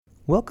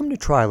Welcome to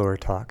Trial Lawyer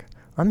Talk.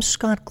 I'm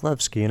Scott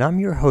Glovsky, and I'm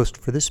your host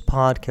for this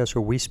podcast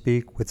where we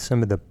speak with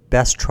some of the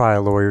best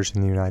trial lawyers in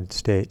the United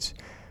States.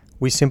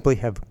 We simply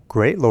have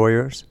great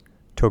lawyers,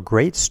 tell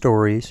great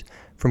stories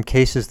from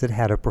cases that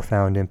had a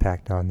profound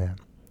impact on them.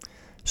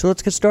 So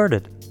let's get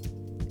started.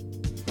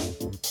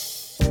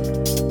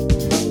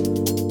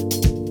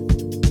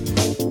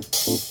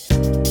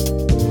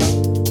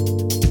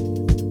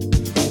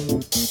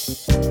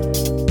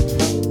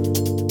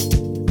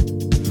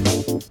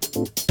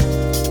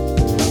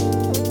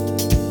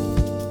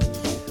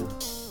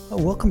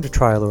 Welcome to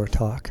Trial Lawyer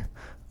Talk.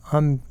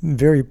 I'm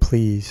very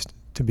pleased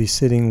to be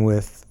sitting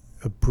with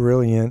a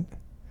brilliant,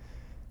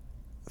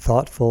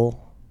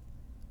 thoughtful,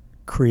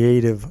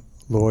 creative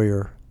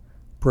lawyer,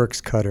 Brooks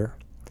Cutter.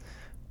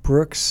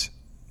 Brooks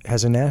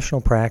has a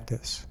national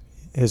practice.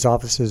 His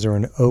offices are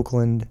in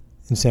Oakland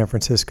and San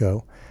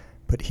Francisco,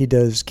 but he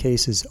does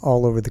cases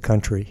all over the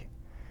country.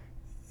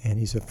 And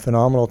he's a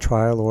phenomenal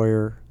trial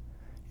lawyer.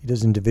 He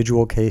does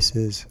individual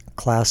cases,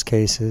 class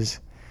cases,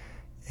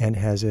 and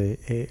has a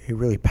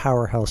really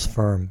powerhouse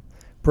firm.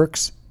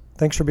 Brooks,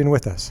 thanks for being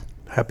with us.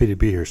 Happy to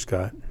be here,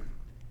 Scott.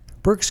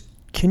 Brooks,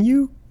 can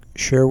you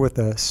share with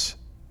us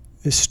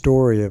a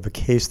story of a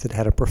case that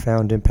had a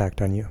profound impact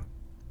on you?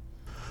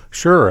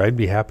 Sure, I'd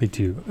be happy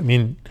to.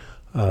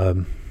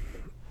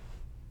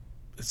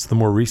 It's the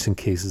more recent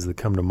cases that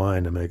come to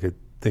mind. I could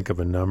think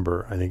of a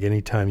number. I think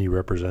anytime you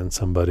represent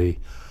somebody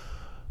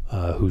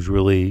who's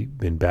really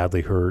been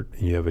badly hurt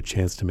and you have a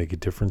chance to make a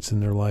difference in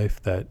their life,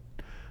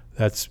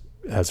 that's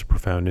has a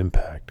profound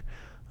impact.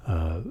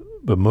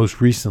 But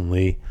most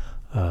recently,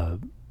 I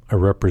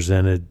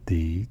represented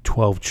the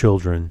 12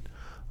 children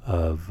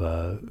of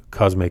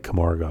Cosme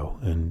Camargo,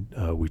 and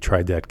we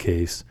tried that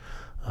case,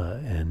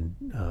 and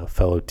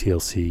fellow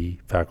TLC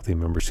faculty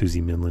member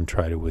Susie Minlin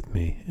tried it with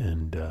me,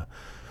 and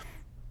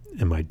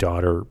my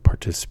daughter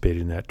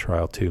participated in that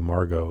trial too,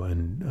 Margot,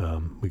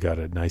 and we got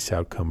a nice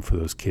outcome for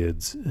those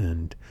kids,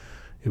 and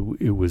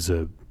it was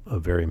a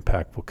very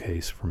impactful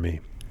case for me.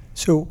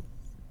 So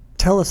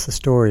tell us the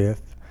story of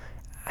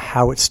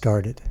how it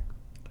started.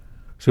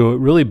 So it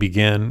really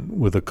began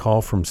with a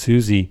call from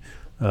Susie.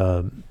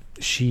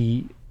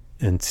 She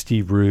and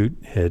Steve Root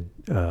had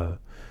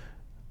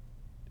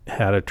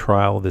had a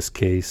trial of this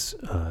case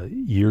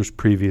years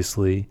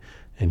previously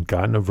and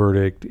gotten a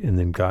verdict and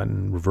then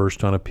gotten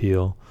reversed on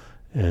appeal.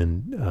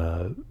 And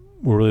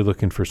we're really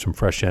looking for some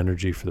fresh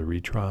energy for the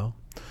retrial.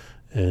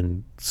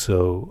 And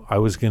so I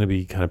was going to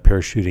be kind of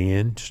parachuting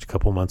in just a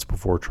couple months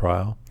before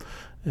trial,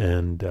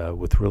 and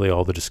with really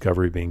all the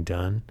discovery being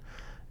done,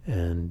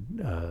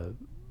 and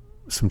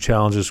some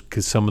challenges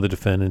because some of the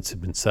defendants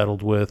had been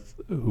settled with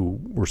who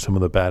were some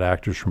of the bad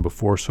actors from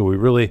before. So we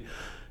really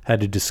had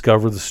to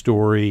discover the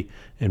story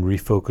and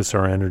refocus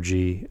our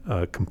energy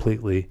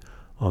completely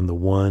on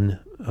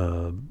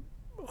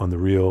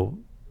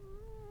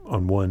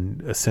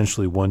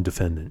essentially one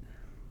defendant.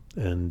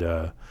 And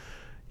the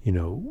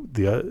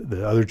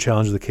other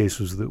challenge of the case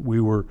was that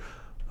we were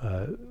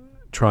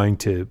trying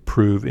to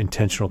prove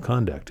intentional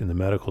conduct in the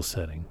medical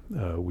setting,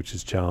 which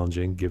is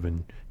challenging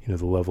given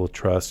the level of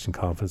trust and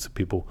confidence that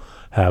people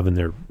have in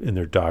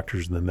their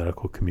doctors in the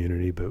medical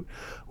community. But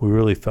we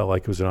really felt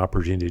like it was an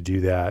opportunity to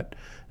do that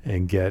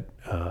and get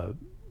a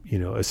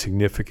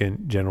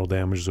significant general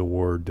damages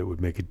award that would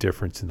make a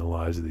difference in the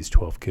lives of these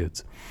 12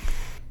 kids.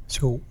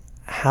 So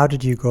how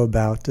did you go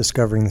about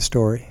discovering the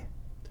story?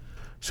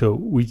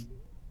 So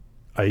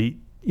I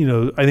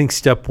think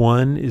step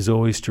one is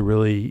always to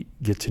really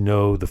get to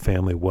know the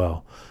family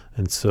well.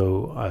 And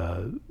so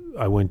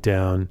I went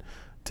down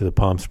to the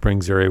Palm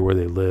Springs area where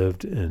they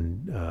lived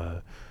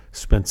and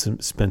spent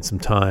some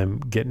time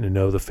getting to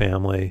know the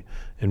family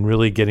and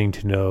really getting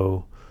to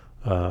know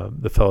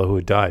the fellow who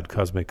had died,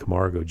 Cosme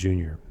Camargo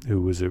Jr.,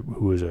 who was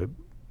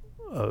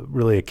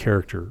really a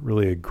character,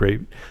 really a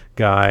great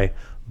guy,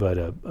 but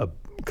a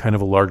kind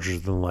of a larger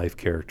than life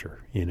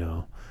character.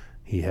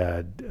 He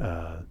had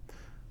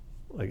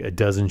like a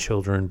dozen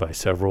children by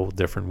several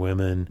different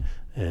women,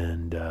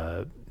 and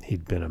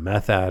he'd been a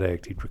meth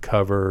addict. He'd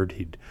recovered.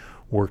 He'd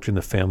worked in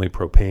the family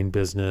propane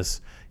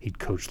business. He'd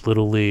coached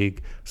Little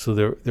League. So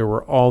there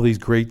were all these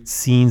great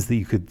scenes that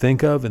you could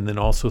think of, and then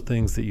also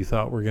things that you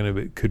thought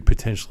could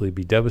potentially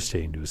be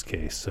devastating to his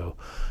case. So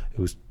it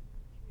was,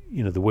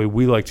 the way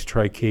we like to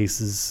try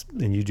cases,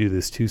 and you do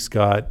this too,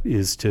 Scott,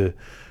 is to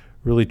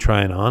really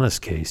try an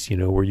honest case,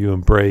 where you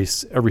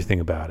embrace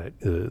everything about it,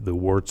 the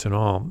warts and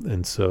all.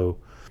 And so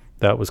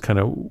that was kind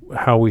of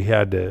how we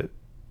had to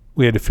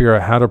figure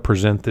out how to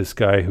present this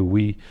guy who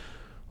we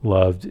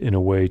loved in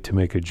a way to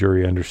make a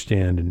jury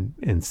understand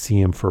and see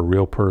him for a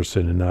real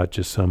person and not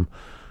just some,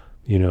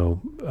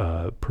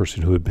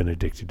 person who had been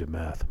addicted to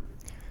meth.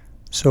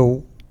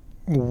 So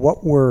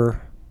what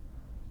were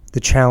the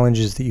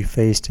challenges that you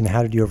faced and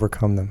how did you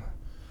overcome them?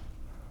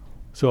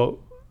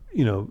 So,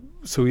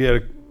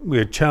 we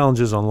had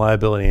challenges on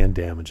liability and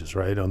damages,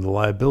 right? On the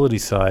liability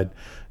side,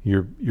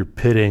 you're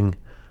pitting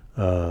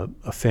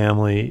a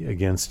family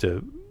against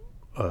the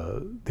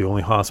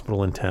only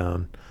hospital in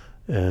town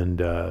and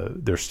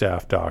their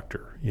staff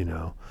doctor,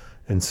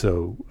 And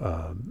so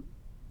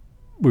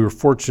we were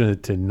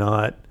fortunate to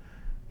not,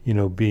 we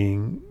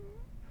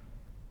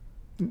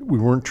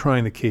weren't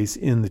trying the case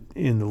in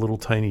the little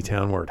tiny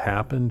town where it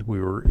happened. We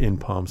were in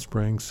Palm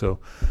Springs, so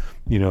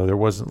there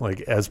wasn't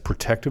like as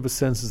protective a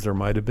sense as there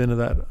might have been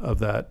of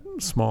that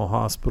small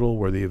hospital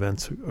where the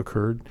events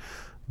occurred.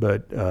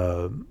 But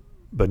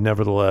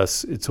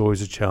nevertheless, it's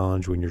always a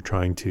challenge when you're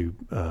trying to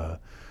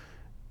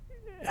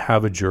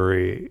have a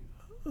jury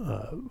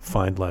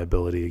find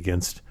liability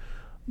against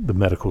the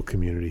medical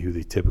community who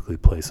they typically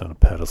place on a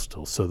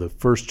pedestal. So the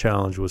first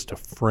challenge was to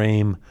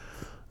frame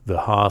the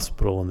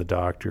hospital and the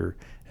doctor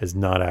as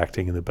not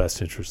acting in the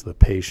best interest of the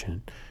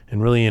patient,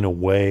 and really in a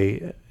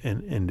way,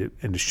 and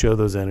to show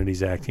those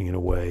entities acting in a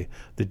way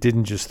that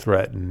didn't just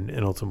threaten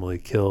and ultimately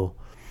kill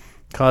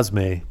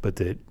Cosme, but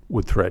that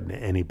would threaten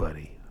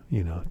anybody,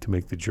 to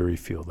make the jury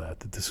feel that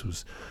this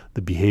was,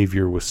 the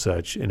behavior was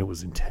such and it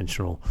was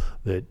intentional,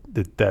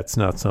 that's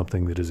not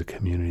something that as a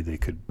community they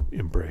could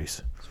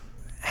embrace.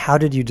 How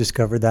did you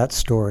discover that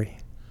story?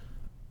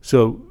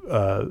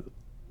 So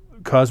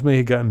Cosme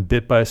had gotten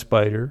bit by a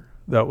spider.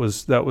 That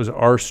was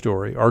our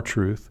story, our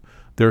truth.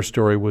 Their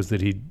story was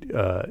that he'd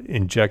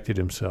injected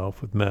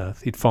himself with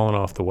meth. He'd fallen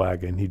off the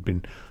wagon. He'd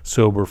been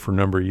sober for a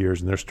number of years,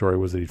 and their story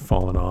was that he'd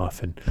fallen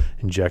off and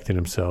injected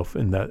himself,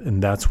 and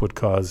that's what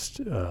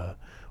caused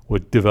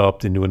what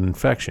developed into an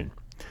infection.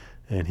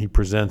 And he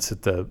presents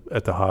at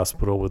the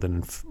hospital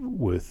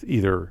with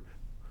either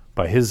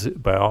by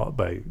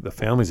the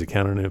family's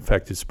account an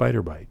infected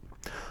spider bite,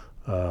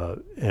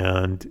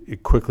 and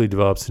it quickly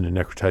develops into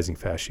necrotizing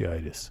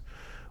fasciitis,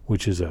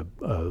 which is a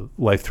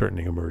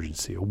life-threatening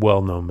emergency, a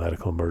well-known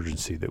medical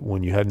emergency, that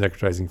when you have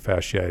necrotizing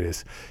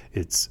fasciitis,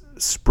 it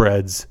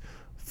spreads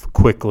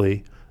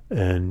quickly,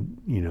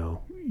 and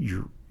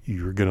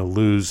you're going to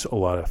lose a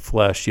lot of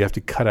flesh. You have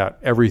to cut out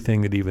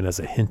everything that even has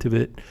a hint of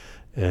it,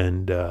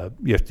 and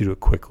you have to do it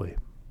quickly.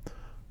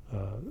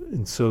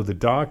 And so the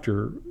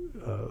doctor,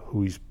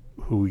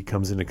 who he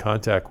comes into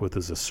contact with,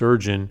 is a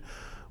surgeon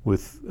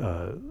with,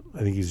 I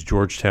think he's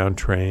Georgetown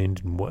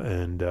trained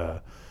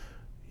and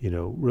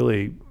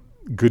really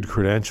good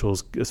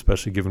credentials,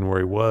 especially given where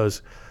he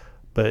was.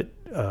 But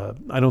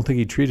I don't think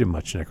he treated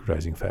much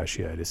necrotizing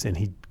fasciitis. And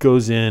he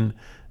goes in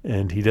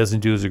and he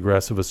doesn't do as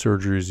aggressive a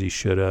surgery as he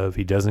should have.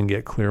 He doesn't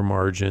get clear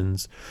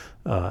margins.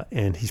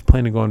 And he's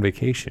planning to go on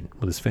vacation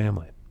with his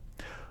family.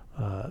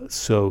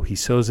 So he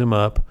sews him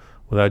up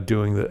without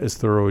doing as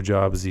thorough a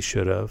job as he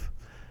should have.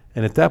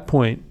 And at that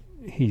point,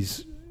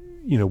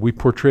 we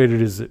portrayed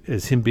it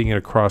as him being at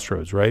a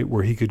crossroads, right,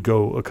 where he could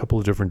go a couple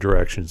of different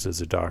directions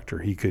as a doctor.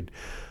 He could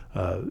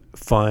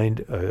find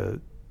a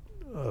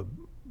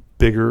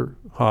bigger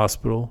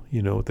hospital,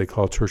 what they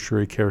call a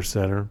tertiary care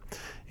center,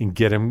 and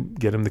get him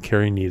the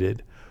care he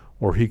needed,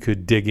 or he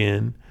could dig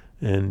in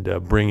and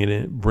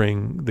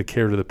bring the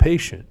care to the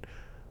patient.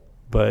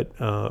 But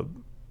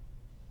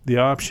the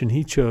option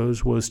he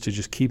chose was to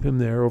just keep him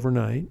there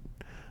overnight,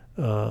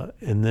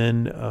 and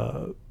then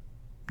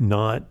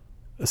not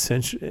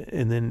essentially.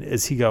 And then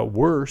as he got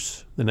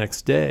worse the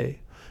next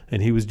day,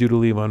 and he was due to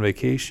leave on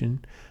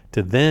vacation,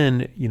 to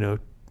then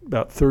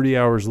about 30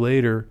 hours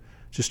later,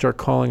 just start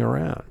calling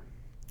around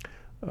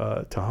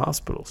to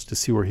hospitals to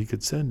see where he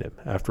could send him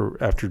after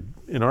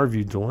in our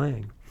view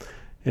delaying.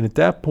 And at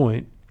that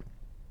point,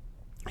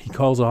 he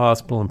calls a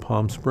hospital in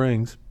Palm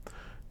Springs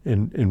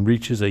and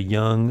reaches a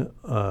young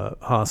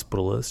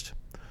hospitalist,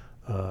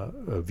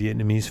 a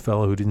Vietnamese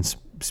fellow who didn't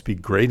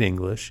speak great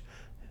English.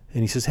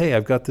 And he says, "Hey,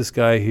 I've got this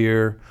guy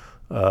here.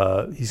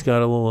 He's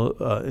got a little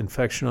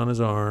infection on his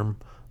arm.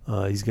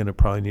 He's going to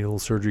probably need a little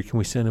surgery. Can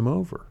we send him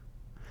over?"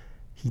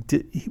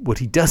 What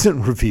he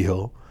doesn't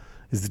reveal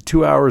is that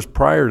 2 hours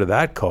prior to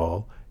that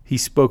call,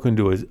 he's spoken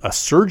to a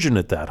surgeon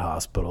at that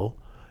hospital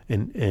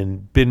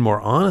and been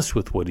more honest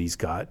with what he's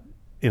got.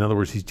 In other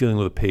words, he's dealing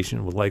with a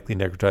patient with likely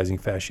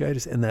necrotizing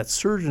fasciitis, and that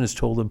surgeon has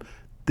told him,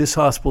 "This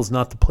hospital is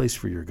not the place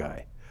for your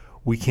guy.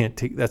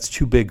 That's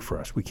too big for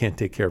us. We can't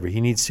take care of it. He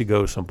needs to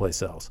go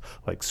someplace else,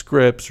 like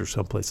Scripps or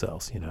someplace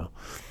else,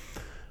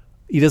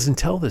 He doesn't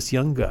tell this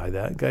young guy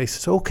that. Guy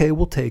says, "Okay,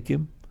 we'll take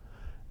him."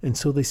 And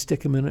so they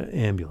stick him in an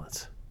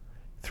ambulance.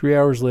 3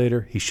 hours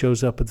later, he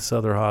shows up at this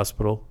other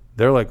hospital.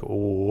 They're like,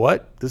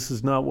 "What? This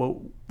is not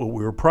what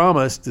we were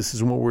promised. This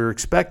isn't what we were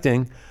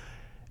expecting."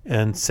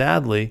 And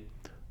sadly,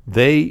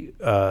 they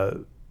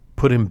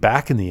put him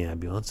back in the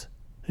ambulance,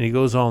 and he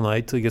goes all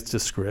night till he gets to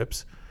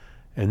Scripps.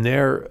 And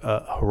their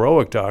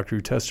heroic doctor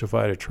who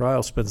testified at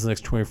trial spends the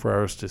next 24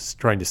 hours just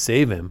trying to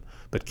save him,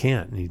 but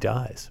can't, and he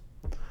dies.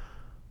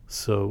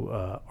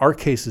 So our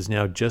case is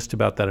now just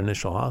about that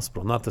initial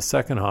hospital, not the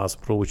second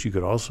hospital, which you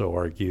could also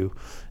argue,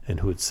 and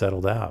who had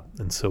settled out.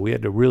 And so we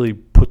had to really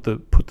put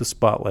the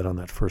spotlight on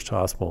that first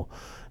hospital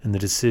and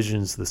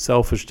the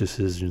selfish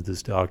decisions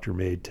this doctor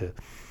made to,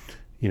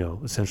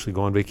 essentially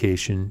go on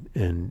vacation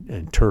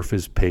and turf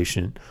his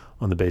patient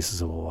on the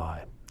basis of a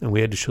lie. And we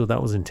had to show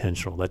that was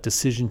intentional, that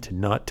decision to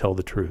not tell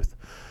the truth.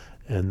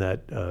 And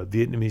that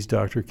Vietnamese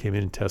doctor came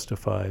in and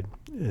testified,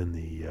 and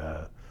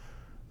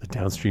the The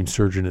downstream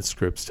surgeon at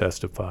Scripps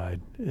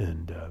testified,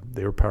 and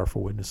they were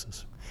powerful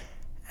witnesses.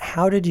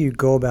 How did you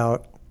go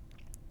about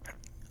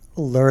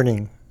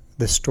learning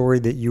the story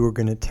that you were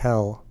going to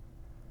tell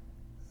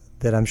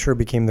that I'm sure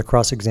became the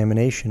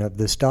cross-examination of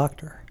this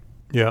doctor?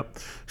 Yeah.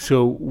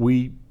 So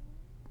we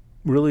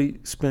really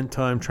spent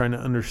time trying to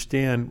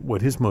understand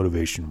what his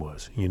motivation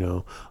was,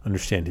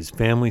 understand his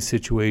family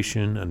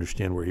situation,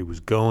 understand where he was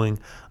going,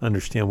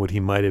 understand what he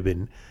might have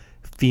been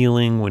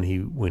feeling when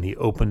he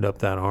opened up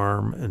that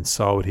arm and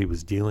saw what he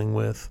was dealing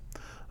with.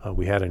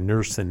 We had a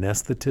nurse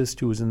anesthetist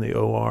who was in the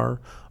OR,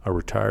 a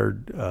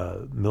retired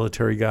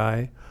military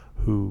guy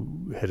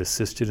who had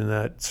assisted in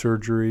that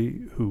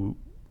surgery, who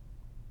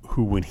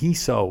when he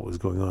saw what was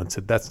going on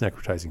said, that's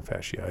necrotizing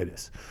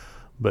fasciitis,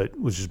 but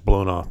was just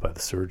blown off by the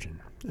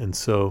surgeon. And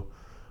so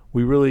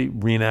we really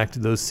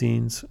reenacted those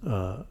scenes,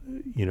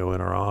 in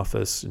our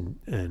office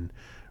and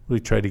really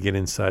tried to get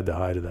inside the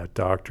hide of that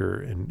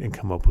doctor and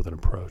come up with an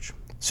approach.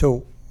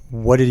 So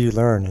what did you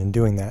learn in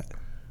doing that?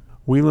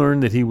 We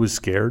learned that he was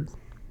scared,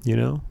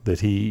 that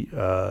he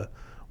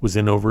was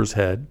in over his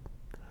head,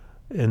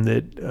 and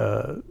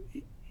that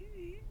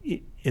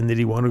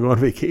he wanted to go on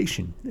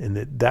vacation, and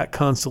that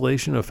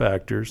constellation of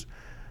factors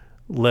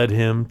led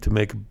him to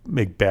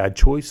make bad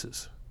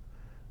choices.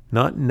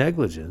 Not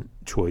negligent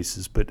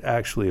choices, but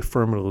actually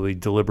affirmatively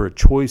deliberate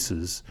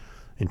choices,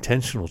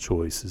 intentional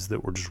choices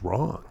that were just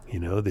wrong,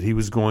 that he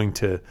was going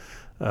to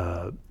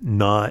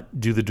not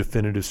do the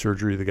definitive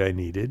surgery the guy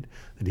needed,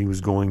 that he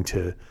was going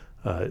to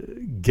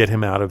get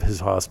him out of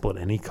his hospital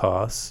at any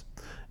cost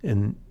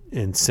and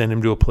send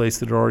him to a place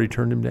that had already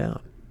turned him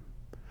down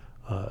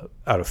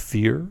out of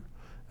fear,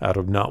 out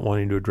of not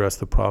wanting to address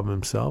the problem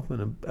himself,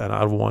 and out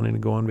of wanting to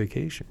go on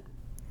vacation.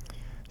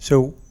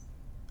 So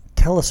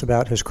tell us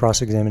about his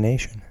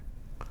cross-examination.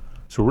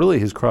 So really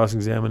his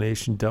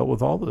cross-examination dealt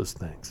with all those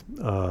things.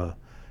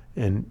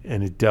 And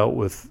it dealt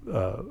with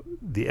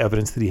the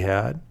evidence that he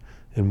had,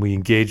 and we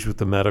engaged with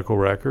the medical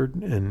record.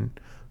 And,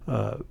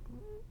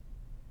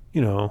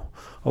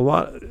 a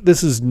lot,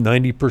 this is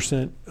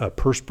 90%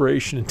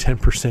 perspiration and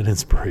 10%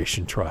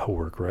 inspiration trial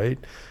work, right?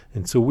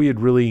 And so we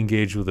had really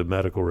engaged with the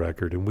medical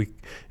record, and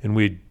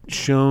we had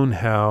shown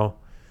how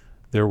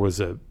there was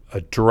a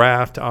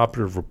draft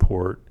operative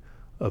report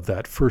of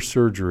that first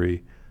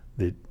surgery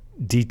that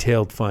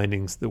detailed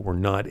findings that were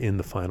not in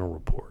the final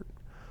report.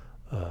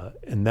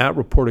 And that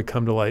report had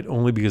come to light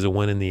only because it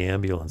went in the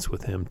ambulance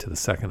with him to the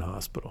second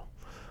hospital.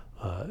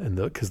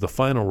 Because the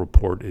final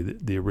report,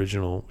 the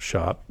original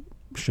shop,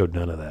 showed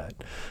none of that.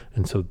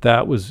 And so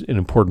that was an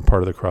important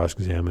part of the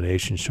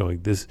cross-examination,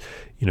 showing this,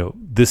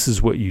 this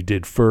is what you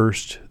did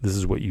first, this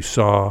is what you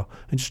saw,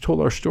 and just told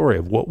our story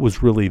of what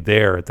was really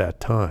there at that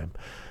time.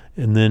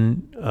 And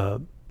then,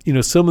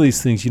 some of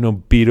these things you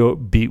don't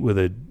beat with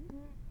a,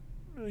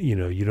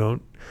 you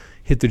don't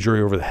hit the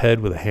jury over the head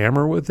with a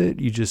hammer with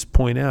it. You just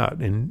point out,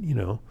 and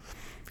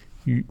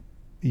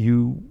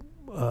you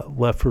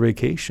left for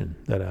vacation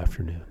that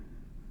afternoon.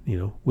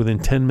 Within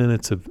 10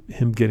 minutes of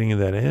him getting in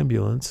that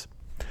ambulance,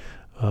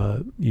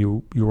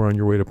 you were on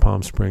your way to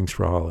Palm Springs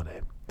for a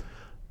holiday.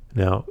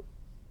 Now,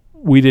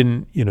 we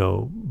didn't,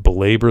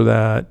 belabor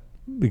that,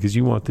 because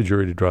you want the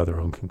jury to draw their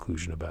own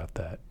conclusion about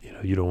that.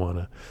 You don't want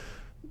to.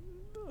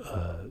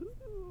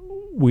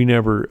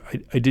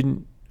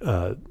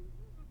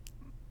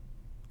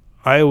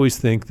 I always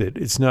think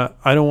that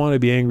I don't want to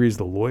be angry as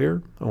the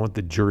lawyer. I want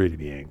the jury to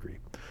be angry.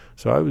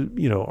 So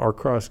our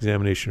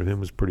cross-examination of him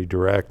was pretty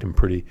direct and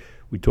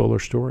we told our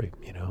story,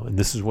 and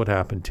this is what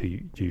happened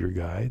to your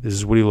guy. This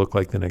is what he looked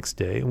like the next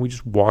day. And we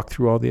just walked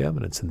through all the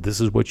evidence, and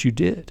this is what you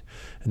did.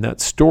 And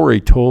that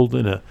story told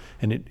and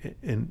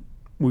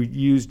we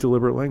used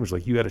deliberate language,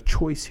 like you had a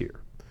choice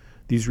here.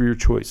 These were your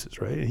choices,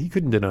 right? And he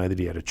couldn't deny that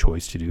he had a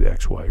choice to do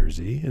X, Y, or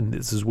Z, and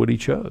this is what he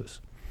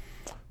chose.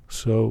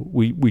 So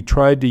we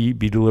tried to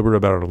be deliberate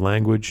about our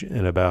language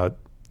and about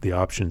the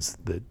options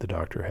that the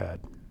doctor had.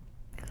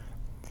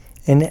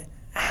 And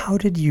how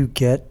did you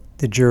get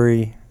the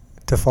jury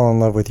to fall in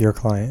love with your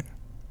client?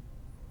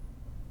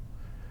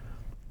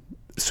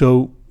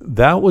 So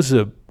that was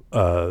a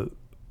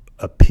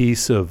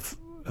piece of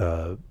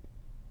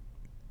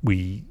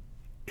we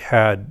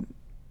had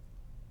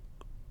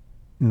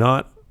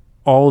not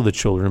all of the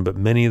children, but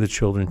many of the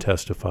children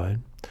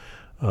testified.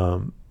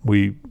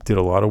 We did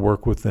a lot of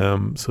work with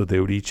them so they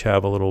would each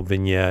have a little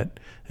vignette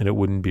and it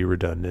wouldn't be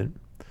redundant.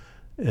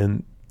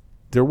 And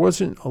there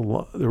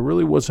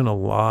really wasn't a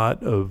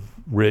lot of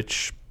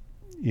rich,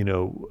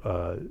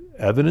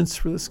 evidence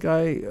for this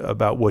guy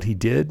about what he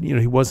did.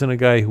 He wasn't a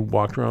guy who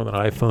walked around with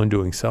an iPhone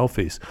doing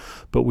selfies,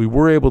 but we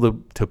were able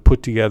to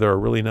put together a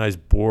really nice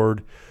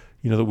board,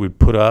 that we'd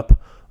put up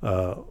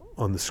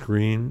on the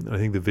screen. I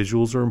think the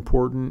visuals are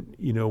important,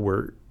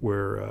 where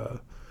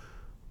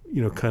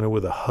kind of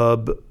with a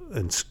hub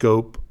and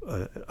scope,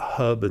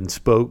 hub and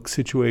spoke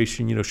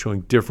situation,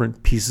 showing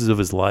different pieces of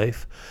his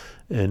life.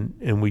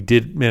 And we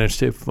did manage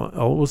to find, it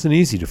wasn't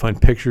easy to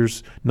find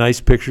pictures,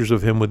 nice pictures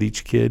of him with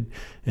each kid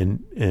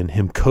and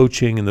him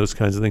coaching and those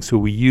kinds of things. So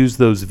we used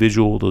those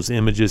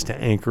images to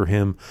anchor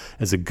him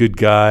as a good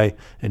guy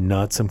and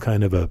not some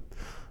kind of the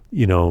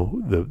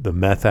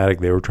meth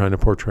addict they were trying to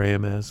portray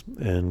him as,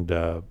 and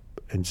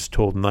just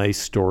told nice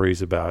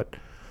stories about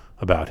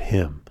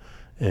him.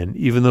 And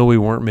even though we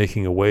weren't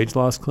making a wage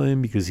loss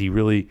claim because he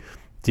really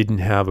didn't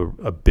have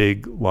a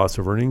big loss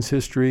of earnings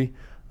history,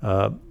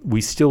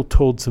 we still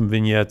told some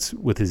vignettes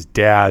with his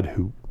dad,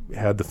 who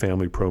had the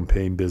family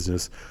propane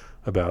business,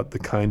 about the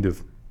kind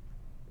of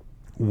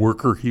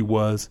worker he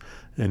was,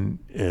 and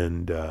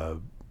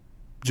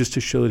just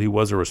to show that he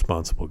was a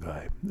responsible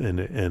guy and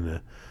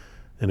a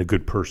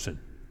good person.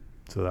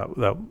 So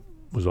that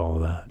was all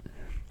of that.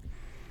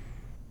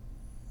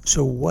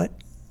 So what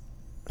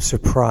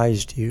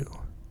surprised you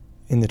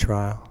in the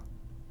trial?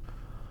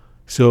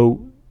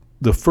 So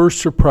the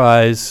first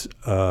surprise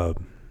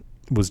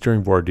was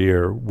during voir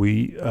dire.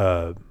 We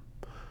had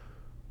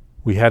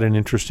an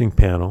interesting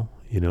panel.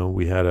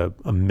 We had a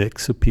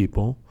mix of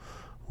people.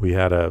 We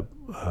had a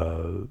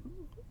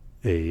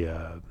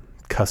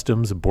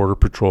customs, a border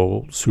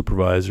patrol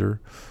supervisor.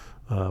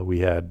 We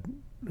had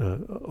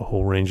a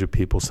whole range of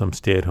people, some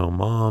stay-at-home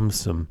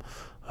moms, some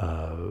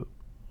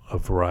a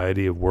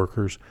variety of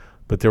workers.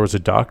 But there was a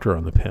doctor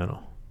on the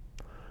panel.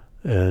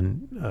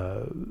 And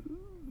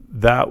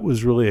that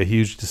was really a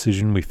huge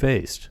decision we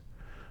faced.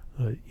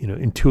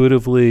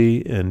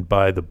 Intuitively and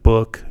by the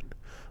book,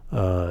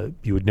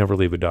 you would never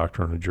leave a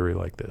doctor on a jury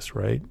like this,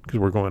 right? Because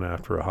we're going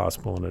after a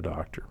hospital and a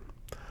doctor.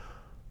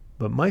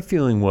 But my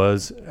feeling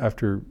was,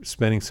 after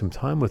spending some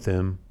time with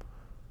him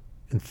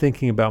and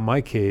thinking about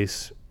my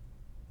case,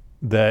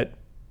 that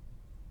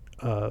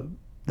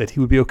he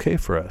would be okay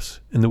for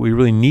us, and that we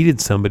really needed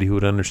somebody who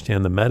would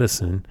understand the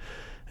medicine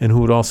and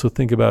who would also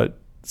think about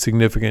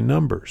significant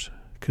numbers,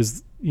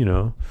 because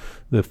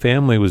the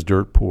family was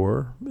dirt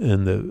poor,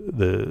 and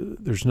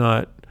there's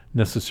not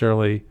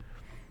necessarily,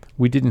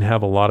 we didn't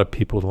have a lot of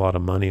people with a lot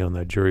of money on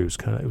that jury.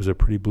 It was a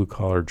pretty blue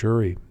collar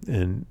jury,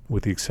 and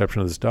with the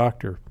exception of this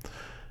doctor.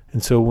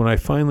 And so when I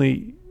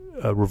finally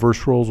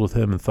reversed roles with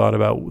him and thought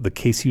about the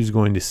case he was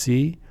going to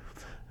see,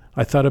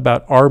 I thought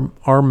about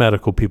our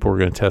medical people who were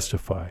going to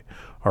testify,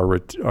 our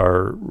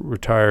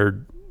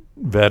retired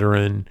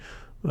veteran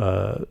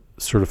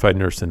certified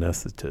nurse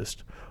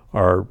anesthetist,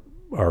 our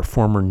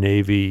former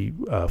Navy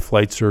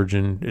flight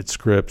surgeon at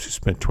Scripps who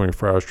spent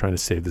 24 hours trying to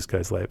save this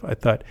guy's life. I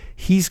thought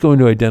he's going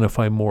to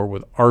identify more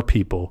with our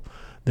people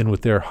than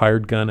with their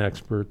hired gun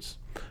experts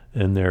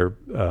and their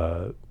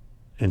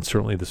and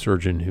certainly the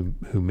surgeon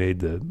who made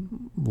the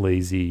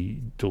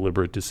lazy,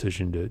 deliberate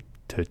decision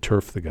to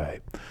turf the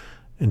guy.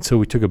 And so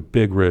we took a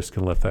big risk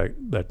and left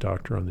that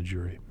doctor on the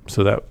jury.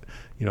 So that,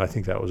 I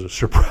think that was a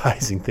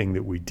surprising thing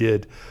that we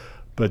did,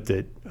 but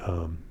that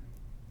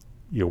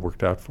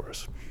worked out for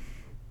us.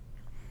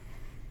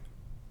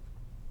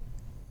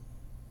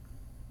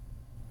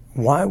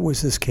 Why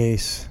was this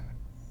case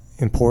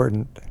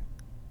important?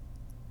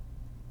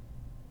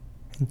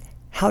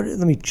 Let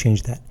me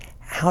change that.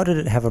 How did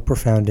it have a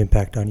profound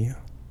impact on you?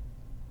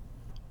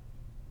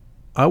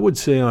 I would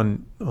say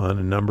on a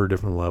number of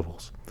different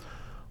levels.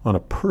 On a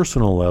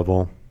personal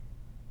level,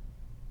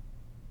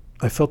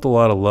 I felt a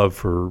lot of love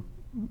for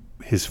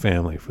his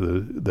family,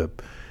 for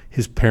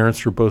his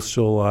parents were both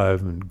still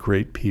alive and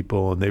great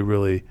people, and they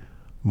really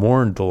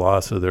mourned the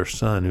loss of their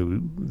son,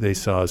 who they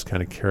saw as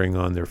kind of carrying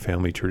on their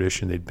family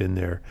tradition. They'd been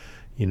there,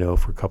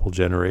 for a couple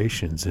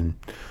generations, and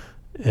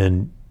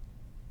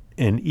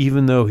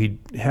even though he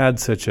had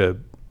such a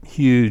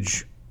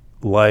huge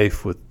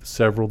life with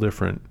several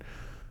different,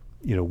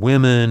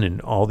 women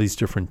and all these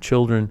different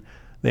children,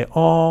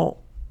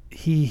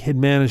 he had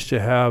managed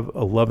to have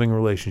a loving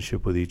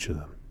relationship with each of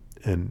them,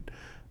 and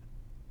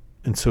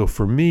so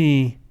for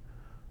me,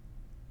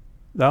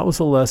 that was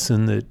a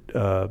lesson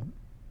that.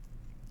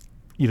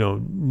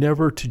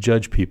 Never to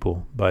judge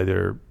people by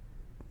their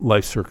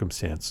life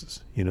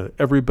circumstances.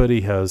 Everybody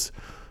has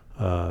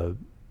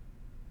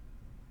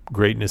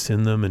greatness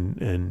in them,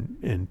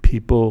 and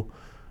people,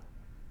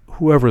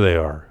 whoever they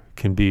are,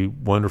 can be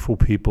wonderful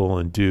people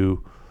and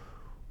do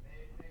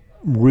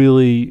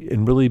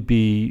really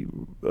be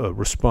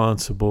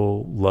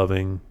responsible,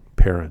 loving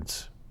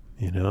parents.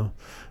 And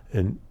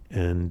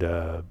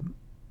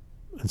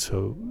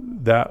so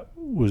that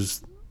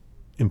was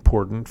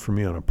important for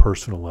me on a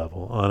personal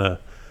level. On a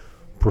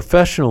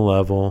professional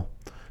level,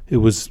 it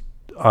was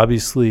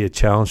obviously a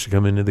challenge to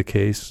come into the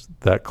case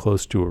that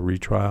close to a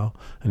retrial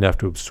and have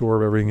to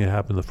absorb everything that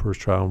happened in the first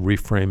trial and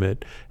reframe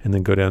it and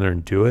then go down there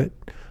and do it.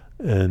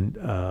 And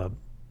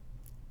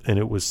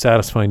it was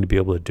satisfying to be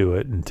able to do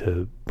it and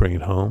to bring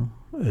it home.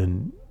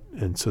 And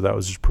so that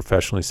was just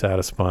professionally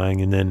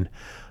satisfying. And then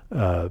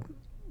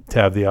to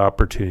have the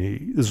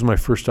opportunity, this was my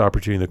first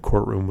opportunity in the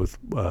courtroom with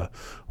one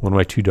of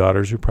my two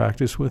daughters who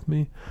practiced with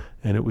me.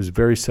 And it was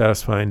very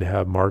satisfying to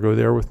have Margot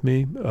there with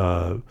me,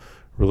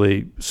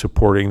 really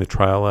supporting the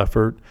trial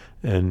effort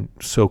and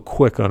so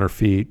quick on her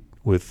feet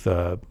with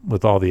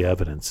all the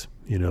evidence.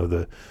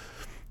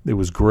 it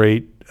was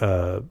great.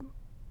 A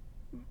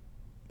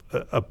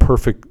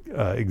perfect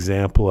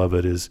example of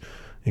it is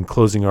in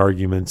closing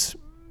arguments.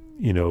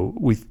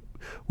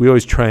 We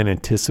always try and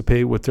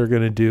anticipate what they're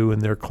going to do in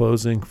their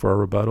closing for our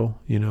rebuttal.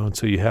 And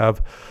so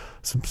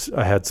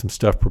I had some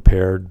stuff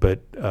prepared,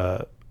 but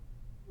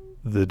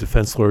the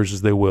defense lawyers,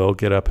 as they will,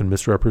 get up and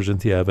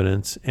misrepresent the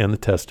evidence and the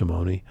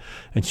testimony.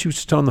 And she was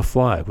just on the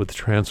fly with the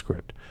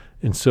transcript.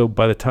 And so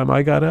by the time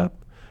I got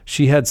up,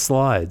 she had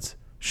slides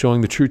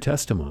showing the true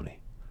testimony.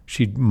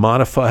 She'd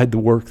modified the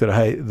work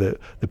that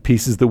the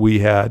pieces that we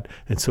had.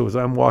 And so as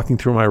I'm walking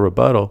through my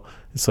rebuttal,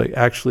 it's like,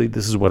 actually,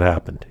 this is what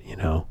happened,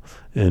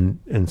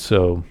 And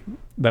so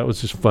that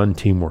was just fun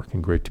teamwork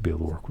and great to be able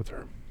to work with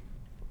her.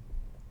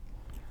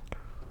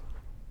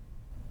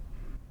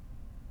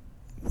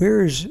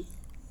 Where's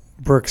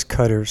Brooks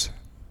Cutter's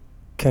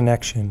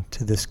connection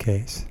to this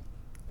case?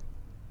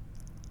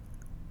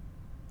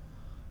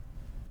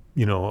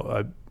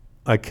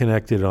 I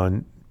connected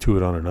to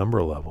it on a number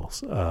of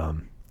levels.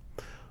 I'm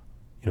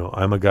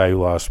a guy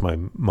who lost my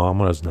mom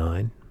when I was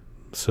 9,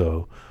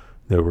 so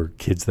there were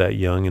kids that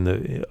young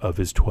of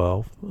his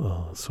 12.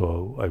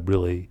 So I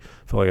really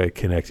felt like I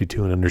connected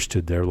to and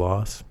understood their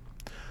loss.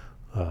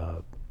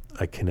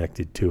 I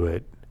connected to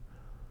it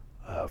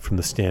from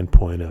the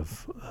standpoint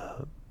of,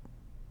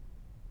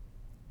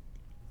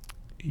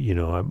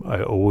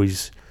 I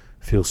always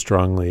feel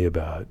strongly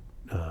about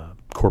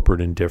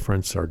corporate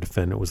indifference. Our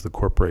defendant was the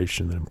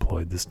corporation that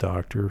employed this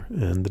doctor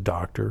and the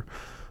doctor,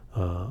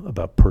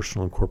 about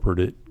personal and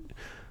corporate,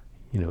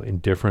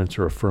 indifference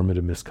or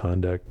affirmative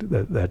misconduct.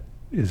 That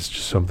is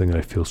just something that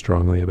I feel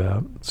strongly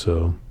about.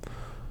 So,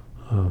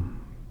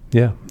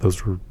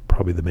 those were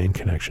probably the main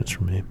connections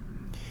for me.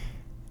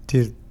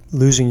 Did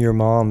losing your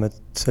mom at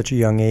such a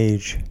young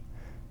age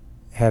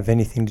have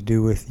anything to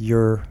do with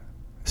your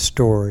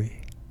story?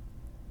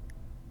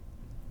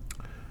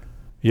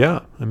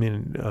 Yeah. I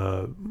mean,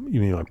 you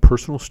mean my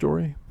personal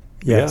story?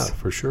 Yes. Yeah,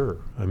 for sure.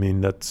 I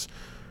mean, that's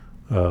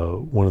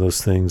one of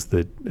those things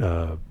that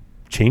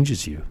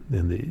changes you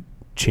and it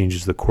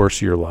changes the course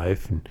of your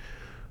life in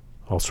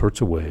all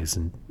sorts of ways.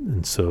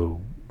 And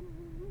so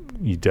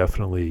you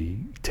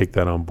definitely take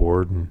that on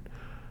board. And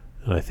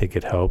I think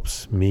it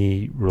helps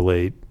me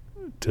relate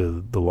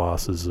to the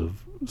losses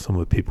of some of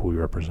the people we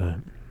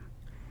represent.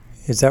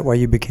 Is that why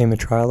you became a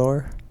trial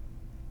lawyer?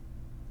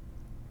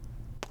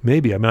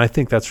 Maybe. I mean, I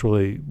think that's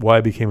really why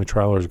I became a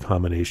trial lawyer, is a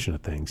combination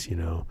of things.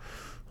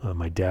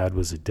 My dad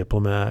was a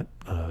diplomat,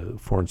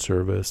 foreign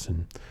service,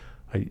 and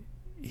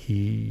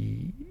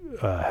he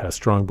had a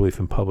strong belief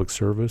in public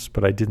service,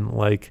 but I didn't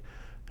like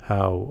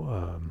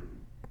how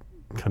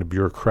kind of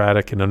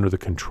bureaucratic and under the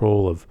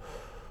control of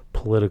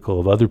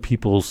other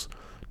people's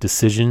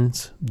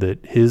decisions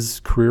that his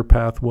career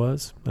path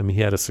was. I mean,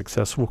 he had a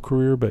successful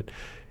career, but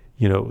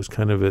it was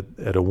kind of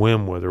at a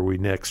whim whether we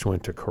next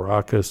went to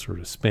Caracas or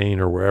to Spain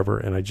or wherever.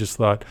 And I just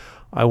thought,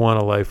 I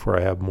want a life where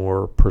I have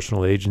more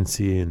personal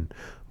agency and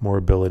more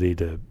ability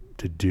to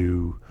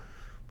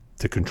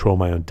control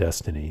my own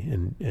destiny.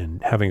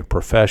 And having a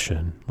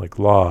profession like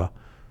law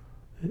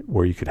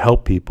where you could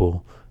help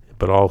people,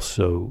 but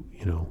also,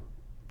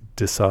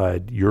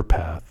 decide your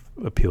path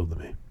appealed to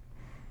me.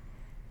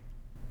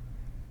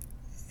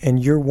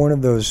 And you're one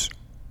of those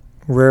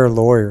rare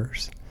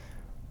lawyers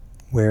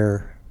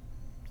where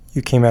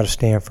you came out of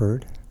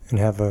Stanford and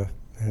have an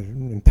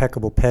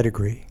impeccable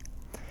pedigree,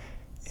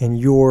 and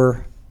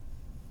you're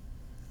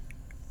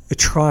a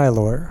trial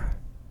lawyer.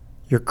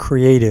 You're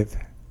creative.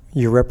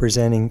 You're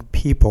representing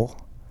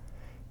people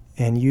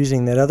and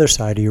using that other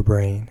side of your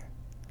brain.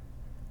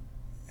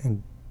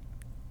 And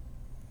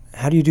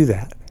how do you do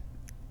that?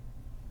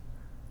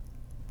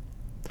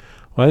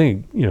 Well, I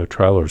think,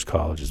 Trial Lawyers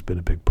College has been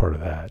a big part of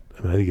that.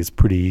 I mean, I think it's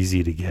pretty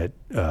easy to get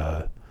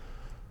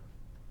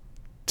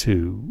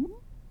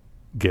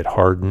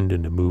hardened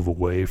and to move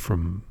away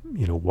from,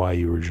 why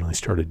you originally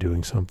started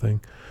doing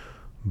something.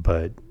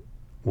 But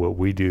what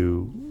we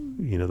do,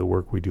 the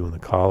work we do in the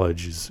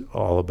college is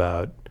all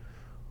about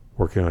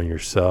working on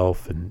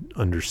yourself and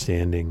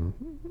understanding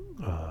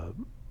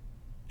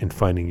and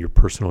finding your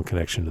personal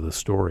connection to the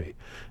story.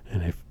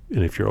 And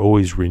if you're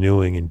always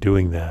renewing and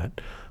doing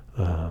that,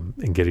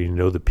 and getting to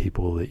know the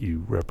people that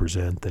you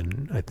represent,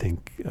 then I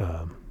think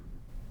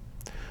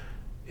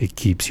it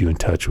keeps you in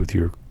touch with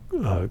your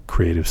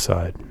creative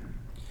side.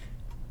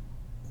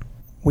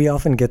 We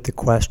often get the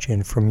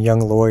question from young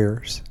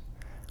lawyers,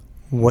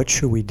 what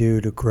should we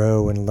do to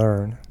grow and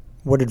learn?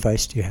 What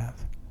advice do you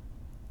have?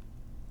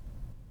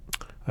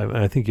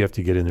 I think you have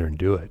to get in there and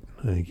do it.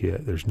 I think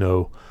there's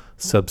no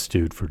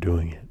substitute for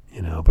doing it,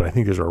 but I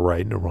think there's a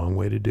right and a wrong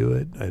way to do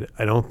it.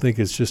 I don't think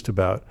it's just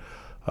about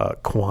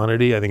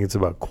quantity. I think it's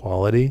about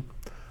quality.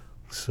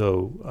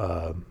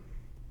 So,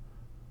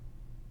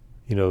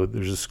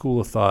 there's a school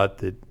of thought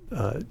that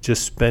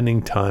just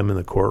spending time in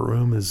the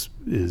courtroom is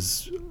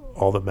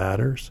all that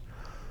matters.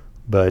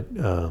 But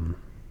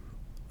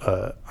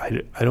I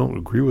don't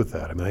agree with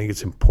that. I mean, I think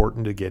it's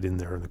important to get in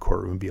there in the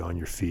courtroom and be on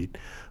your feet,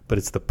 but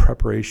it's the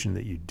preparation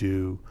that you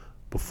do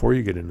before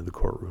you get into the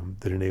courtroom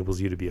that enables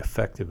you to be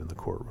effective in the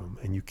courtroom,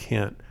 and you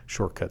can't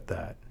shortcut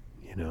that.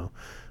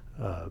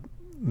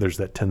 There's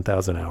that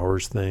 10,000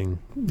 hours thing,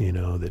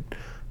 that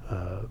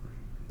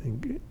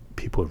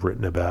people have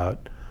written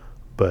about,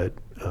 but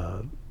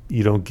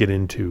you don't get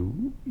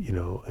into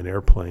an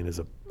airplane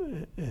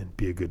and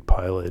be a good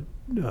pilot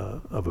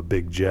of a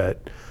big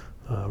jet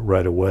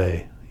right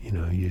away.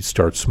 You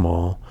start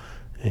small,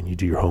 and you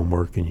do your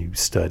homework, and you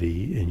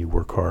study, and you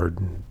work hard,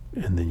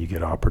 and then you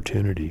get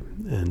opportunity.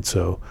 And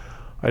so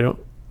I've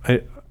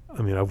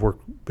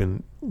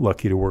been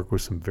lucky to work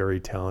with some very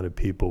talented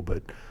people,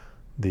 but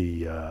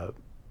the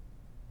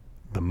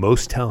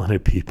most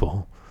talented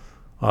people,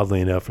 oddly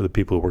enough, are the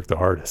people who work the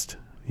hardest.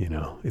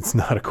 It's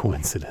not a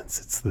coincidence.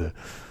 It's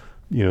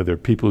there are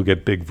people who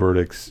get big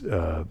verdicts,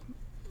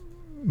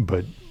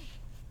 but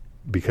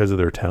because of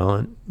their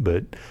talent,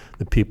 but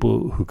the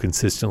people who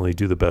consistently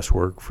do the best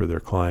work for their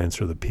clients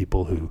are the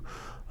people who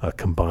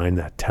combine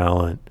that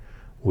talent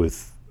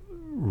with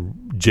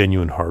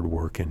genuine hard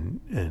work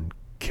and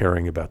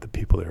caring about the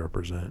people they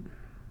represent.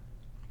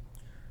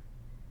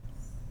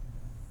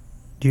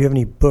 Do you have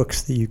any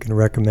books that you can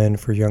recommend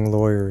for young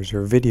lawyers,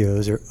 or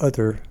videos, or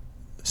other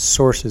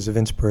sources of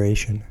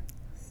inspiration?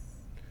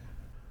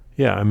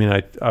 Yeah, I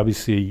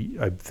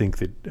think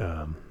that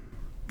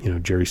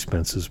Jerry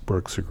Spence's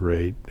books are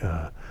great.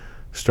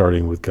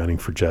 Starting with Gunning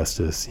for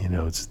Justice,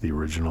 it's the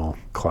original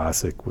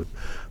classic with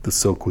the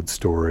Silkwood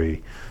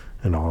story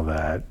and all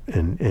that,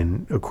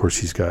 and of course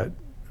he's got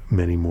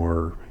many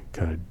more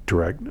kind of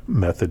direct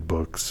method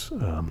books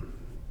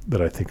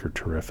that I think are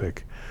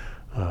terrific.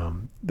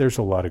 There's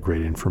a lot of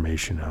great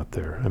information out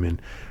there. I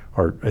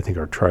think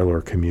our trial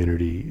lawyer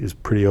community is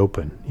pretty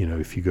open.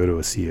 If you go to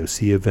a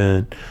COC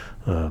event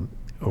or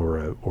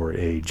an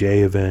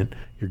AJ event,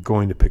 you're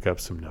going to pick up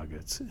some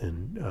nuggets.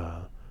 And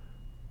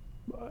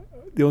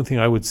the only thing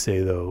I would say,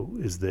 though,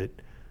 is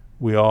that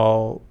we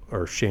all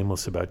are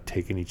shameless about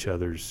taking each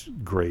other's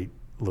great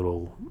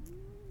little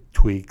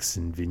tweaks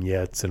and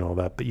vignettes and all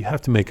that, but you have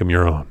to make them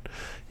your own.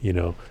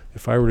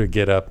 If I were to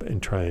get up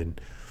and try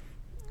and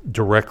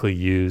directly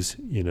use,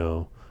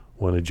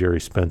 one of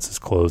Jerry Spence's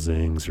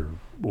closings or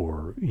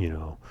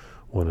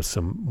one of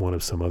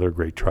some other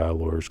great trial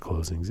lawyers'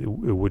 closings, it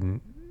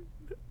wouldn't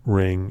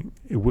ring.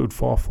 It would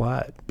fall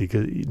flat,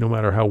 because no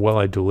matter how well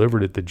I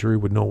delivered it, the jury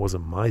would know it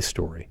wasn't my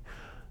story.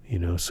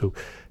 So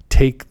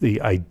take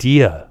the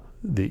ideas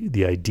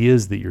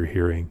that you're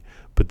hearing,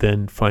 but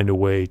then find a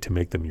way to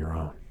make them your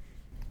own.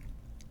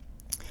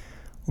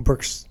 Well,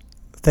 Brooks,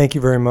 thank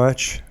you very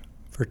much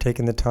for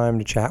taking the time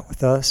to chat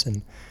with us,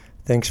 and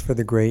thanks for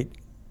the great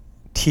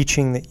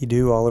teaching that you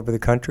do all over the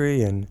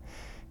country, and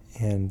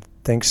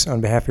thanks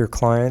on behalf of your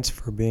clients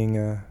for being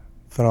a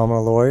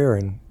phenomenal lawyer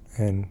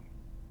and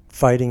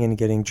fighting and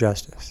getting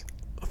justice.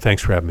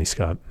 Thanks for having me,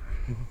 Scott.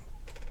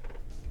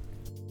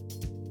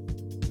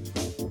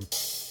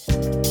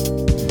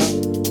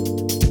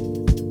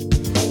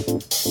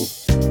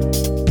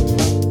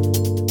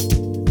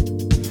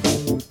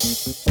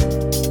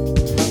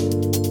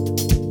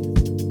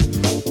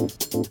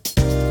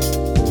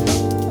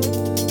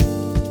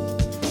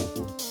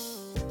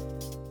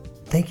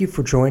 Thank you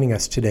for joining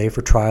us today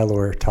for Trial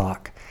Lawyer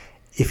Talk.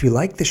 If you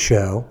like the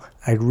show,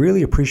 I'd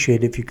really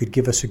appreciate it if you could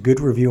give us a good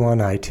review on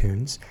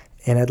iTunes,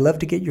 and I'd love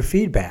to get your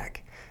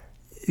feedback.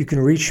 You can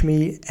reach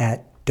me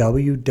at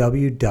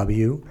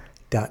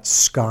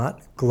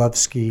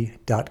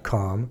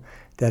www.scottglovsky.com.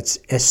 That's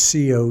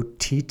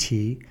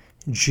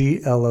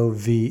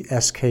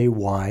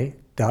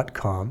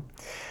SCOTTGLOVSKY.com.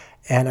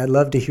 And I'd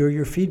love to hear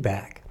your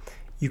feedback.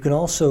 You can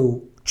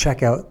also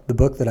check out the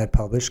book that I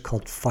published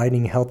called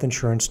Fighting Health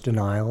Insurance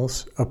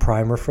Denials, a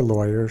Primer for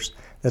Lawyers.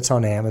 That's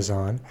on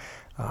Amazon.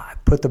 I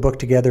put the book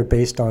together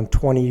based on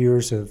 20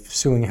 years of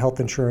suing health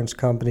insurance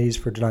companies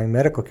for denying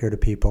medical care to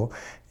people,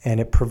 and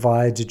it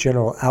provides a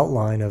general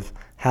outline of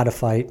how to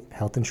fight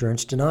health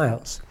insurance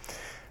denials.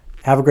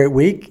 Have a great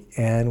week,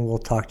 and we'll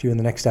talk to you in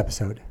the next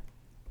episode.